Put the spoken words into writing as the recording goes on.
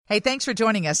Hey, thanks for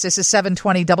joining us. This is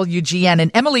 720 WGN, and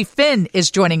Emily Finn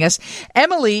is joining us.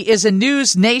 Emily is a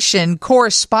News Nation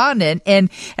correspondent. And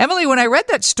Emily, when I read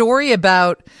that story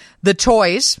about the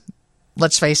toys,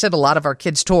 let's face it, a lot of our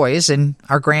kids' toys and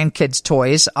our grandkids'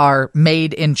 toys are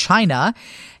made in China.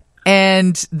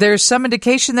 And there's some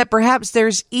indication that perhaps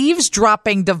there's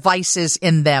eavesdropping devices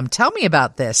in them. Tell me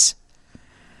about this.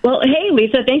 Well, hey,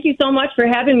 Lisa, thank you so much for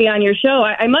having me on your show.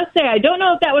 I must say, I don't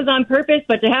know if that was on purpose,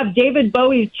 but to have David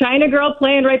Bowie's China Girl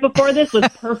playing right before this was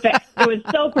perfect. It was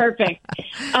so perfect.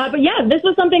 But yeah, this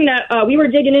was something that we were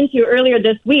digging into earlier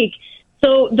this week.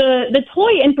 So the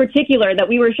toy in particular that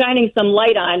we were shining some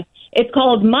light on, it's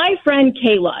called My Friend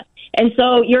Kayla. And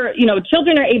so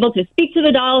children are able to speak to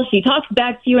the doll. She talks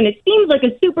back to you, and it seems like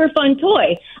a super fun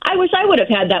toy. I wish I would have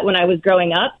had that when I was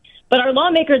growing up. But our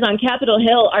lawmakers on Capitol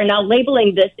Hill are now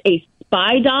labeling this a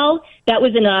spy doll. That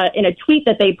was in a tweet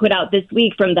that they put out this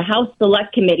week from the House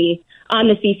Select Committee on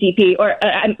the CCP, or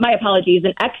my apologies,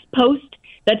 an X post.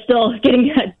 That's still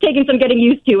taking some getting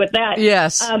used to with that.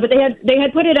 Yes. But they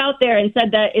had put it out there and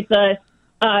said that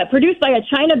it's produced by a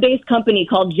China-based company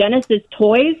called Genesis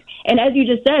Toys. And as you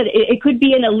just said, it could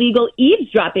be an illegal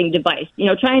eavesdropping device,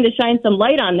 trying to shine some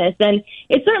light on this. And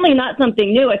it's certainly not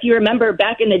something new. If you remember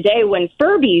back in the day when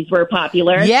Furbies were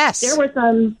popular, yes, there were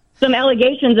some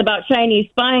allegations about Chinese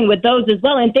spying with those as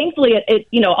well. And thankfully, it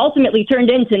ultimately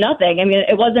turned into nothing. I mean,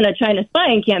 it wasn't a China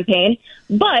spying campaign,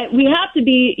 but we have to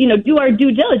do our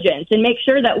due diligence and make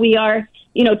sure that we are,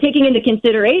 taking into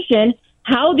consideration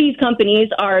how these companies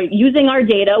are using our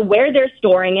data, where they're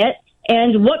storing it,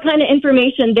 and what kind of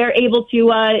information they're able to,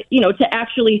 to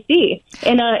actually see.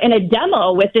 In a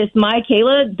demo with this My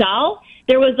Kayla doll,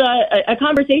 there was a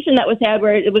conversation that was had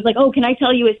where it was like, oh, can I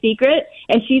tell you a secret?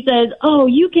 And she says, oh,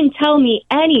 you can tell me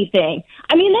anything.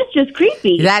 I mean, that's just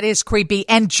creepy. That is creepy.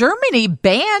 And Germany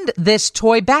banned this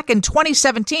toy back in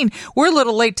 2017. We're a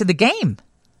little late to the game.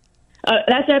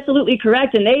 That's absolutely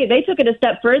correct. And they took it a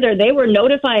step further. They were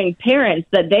notifying parents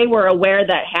that they were aware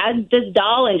that had this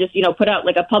doll and just, put out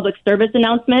like a public service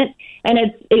announcement. And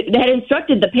it had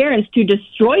instructed the parents to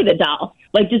destroy the doll,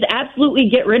 like just absolutely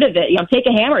get rid of it, take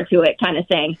a hammer to it kind of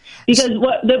thing. Because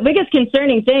what the biggest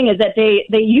concerning thing is that they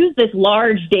use this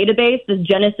large database, this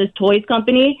Genesis Toys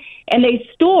company, and they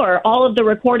store all of the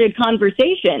recorded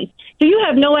conversations. So you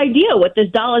have no idea what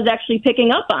this doll is actually picking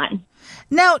up on.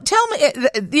 Now, tell me,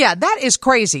 that is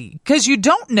crazy because you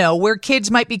don't know where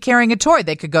kids might be carrying a toy.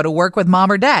 They could go to work with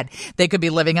mom or dad. They could be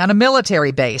living on a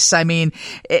military base. I mean,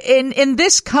 in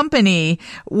this company,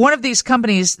 one of these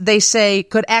companies, they say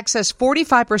could access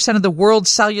 45% of the world's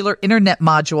cellular internet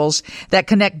modules that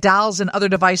connect dolls and other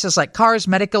devices like cars,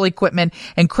 medical equipment,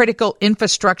 and critical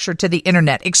infrastructure to the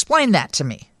internet. Explain that to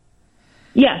me.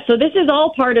 Yeah, so this is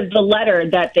all part of the letter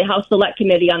that the House Select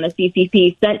Committee on the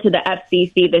CCP sent to the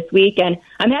FCC this week. And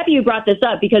I'm happy you brought this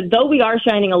up because though we are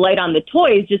shining a light on the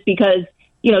toys just because,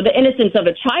 the innocence of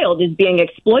a child is being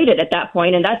exploited at that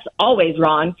point, and that's always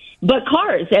wrong. But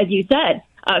cars, as you said,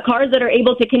 cars that are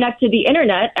able to connect to the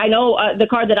internet. I know the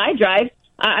car that I drive,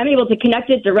 I'm able to connect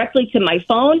it directly to my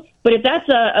phone. But if that's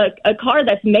a car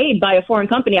that's made by a foreign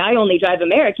company, I only drive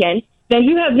American, then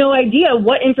you have no idea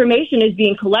what information is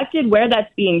being collected, where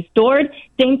that's being stored.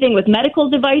 Same thing with medical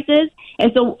devices.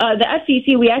 And so the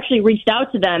FCC, we actually reached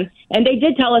out to them, and they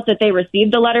did tell us that they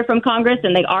received the letter from Congress,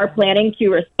 and they are planning to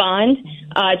respond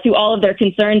to all of their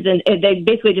concerns. And they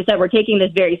basically just said, we're taking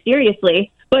this very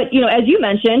seriously. But, as you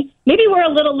mentioned, maybe we're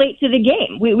a little late to the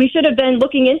game. We should have been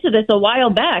looking into this a while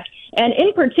back. And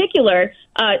in particular,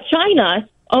 China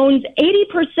owns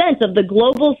 80% of the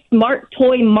global smart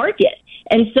toy market.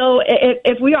 And so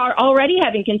if we are already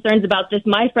having concerns about this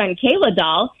My Friend Kayla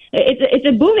doll, it's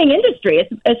a booming industry.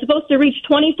 It's supposed to reach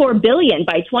 $24 billion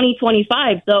by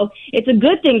 2025. So it's a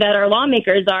good thing that our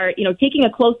lawmakers are, taking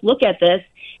a close look at this.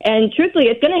 And truthfully,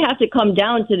 it's going to have to come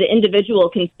down to the individual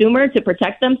consumer to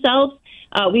protect themselves.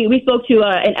 We spoke to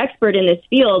an expert in this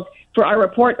field for our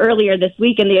report earlier this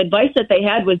week, and the advice that they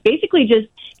had was basically just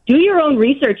do your own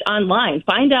research online.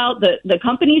 Find out the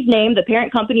company's name, the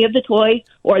parent company of the toy,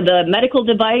 or the medical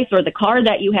device, or the car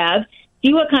that you have.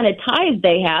 See what kind of ties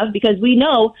they have, because we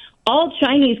know all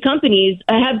Chinese companies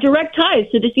have direct ties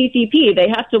to the CCP. They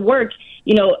have to work,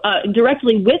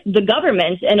 directly with the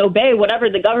government and obey whatever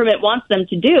the government wants them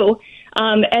to do.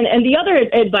 And the other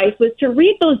advice was to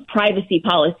read those privacy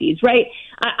policies, right?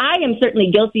 I am certainly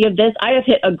guilty of this. I have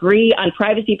hit agree on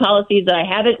privacy policies that I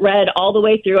haven't read all the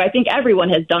way through. I think everyone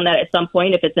has done that at some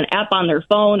point, if it's an app on their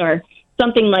phone or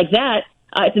something like that.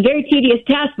 It's a very tedious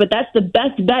task, but that's the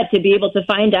best bet to be able to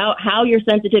find out how your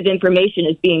sensitive information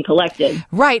is being collected.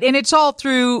 Right. And it's all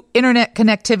through internet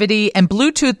connectivity and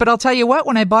Bluetooth. But I'll tell you what,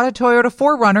 when I bought a Toyota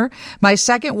 4Runner, my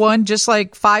second one, just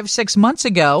like 5-6 months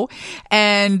ago,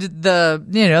 and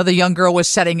the young girl was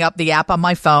setting up the app on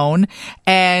my phone,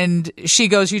 and she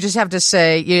goes, you have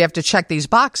to check these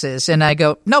boxes. And I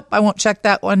go, nope, I won't check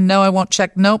that one. No, I won't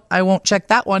check. Nope, I won't check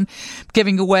that one.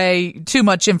 Giving away too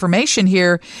much information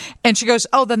here. And she goes,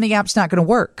 oh, then the app's not going to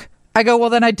work. I go, well,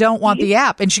 then I don't want the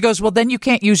app. And she goes, well, then you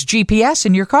can't use GPS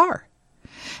in your car.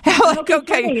 How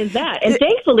concerning is that? And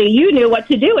thankfully, you knew what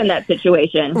to do in that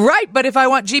situation. Right. But if I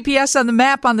want GPS on the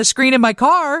map on the screen in my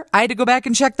car, I had to go back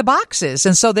and check the boxes.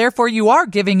 And so therefore, you are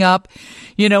giving up,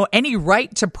 any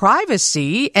right to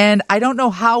privacy. And I don't know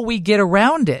how we get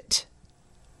around it.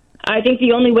 I think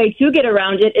the only way to get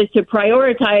around it is to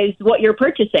prioritize what you're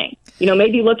purchasing.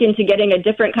 Maybe look into getting a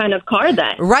different kind of car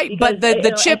then. Right, because, but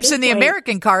the chips in the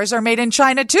American cars are made in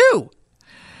China too.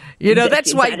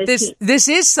 That's why this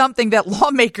is something that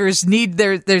lawmakers need.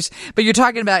 But you're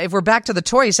talking about, if we're back to the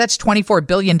toys, that's $24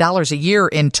 billion a year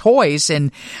in toys.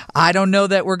 And I don't know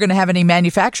that we're going to have any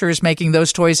manufacturers making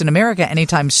those toys in America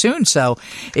anytime soon. So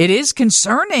it is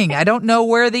concerning. I don't know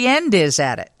where the end is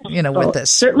at it, with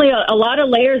this. Certainly a lot of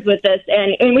layers with this.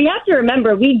 And we have to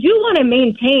remember, we do want to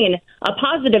maintain a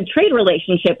positive trade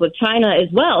relationship with China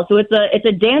as well. So it's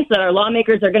a dance that our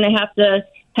lawmakers are going to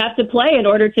have to play in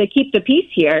order to keep the peace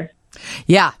here.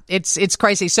 Yeah, it's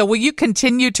crazy. So will you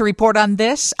continue to report on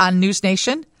this on News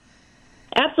Nation?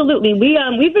 Absolutely.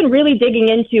 We've been really digging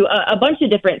into a bunch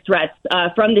of different threats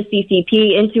from the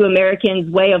CCP into Americans'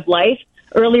 way of life.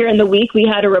 Earlier in the week, we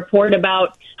had a report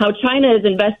about how China is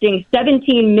investing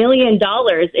 $17 million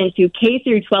into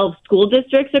K-12 school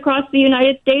districts across the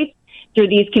United States through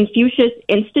these Confucius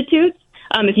Institutes.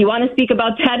 If you want to speak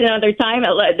about that another time,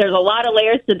 there's a lot of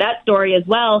layers to that story as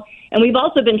well. And we've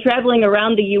also been traveling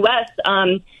around the U.S.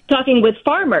 Talking with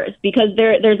farmers because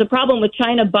there's a problem with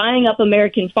China buying up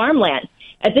American farmland.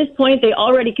 At this point, they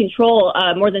already control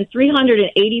more than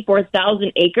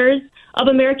 384,000 acres of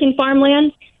American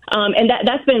farmland. And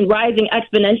that's been rising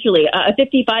exponentially, a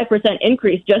 55%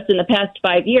 increase just in the past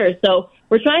 5 years. So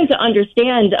we're trying to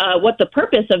understand what the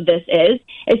purpose of this is,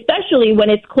 especially when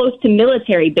it's close to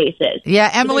military bases. Yeah,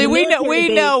 Emily, we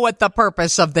know what the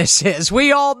purpose of this is.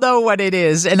 We all know what it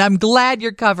is, and I'm glad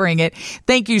you're covering it.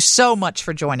 Thank you so much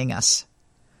for joining us.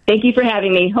 Thank you for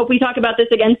having me. Hope we talk about this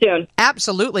again soon.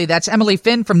 Absolutely. That's Emily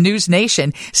Finn from News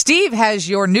Nation. Steve has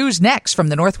your news next from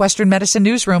the Northwestern Medicine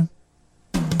Newsroom.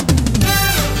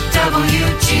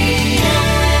 WG.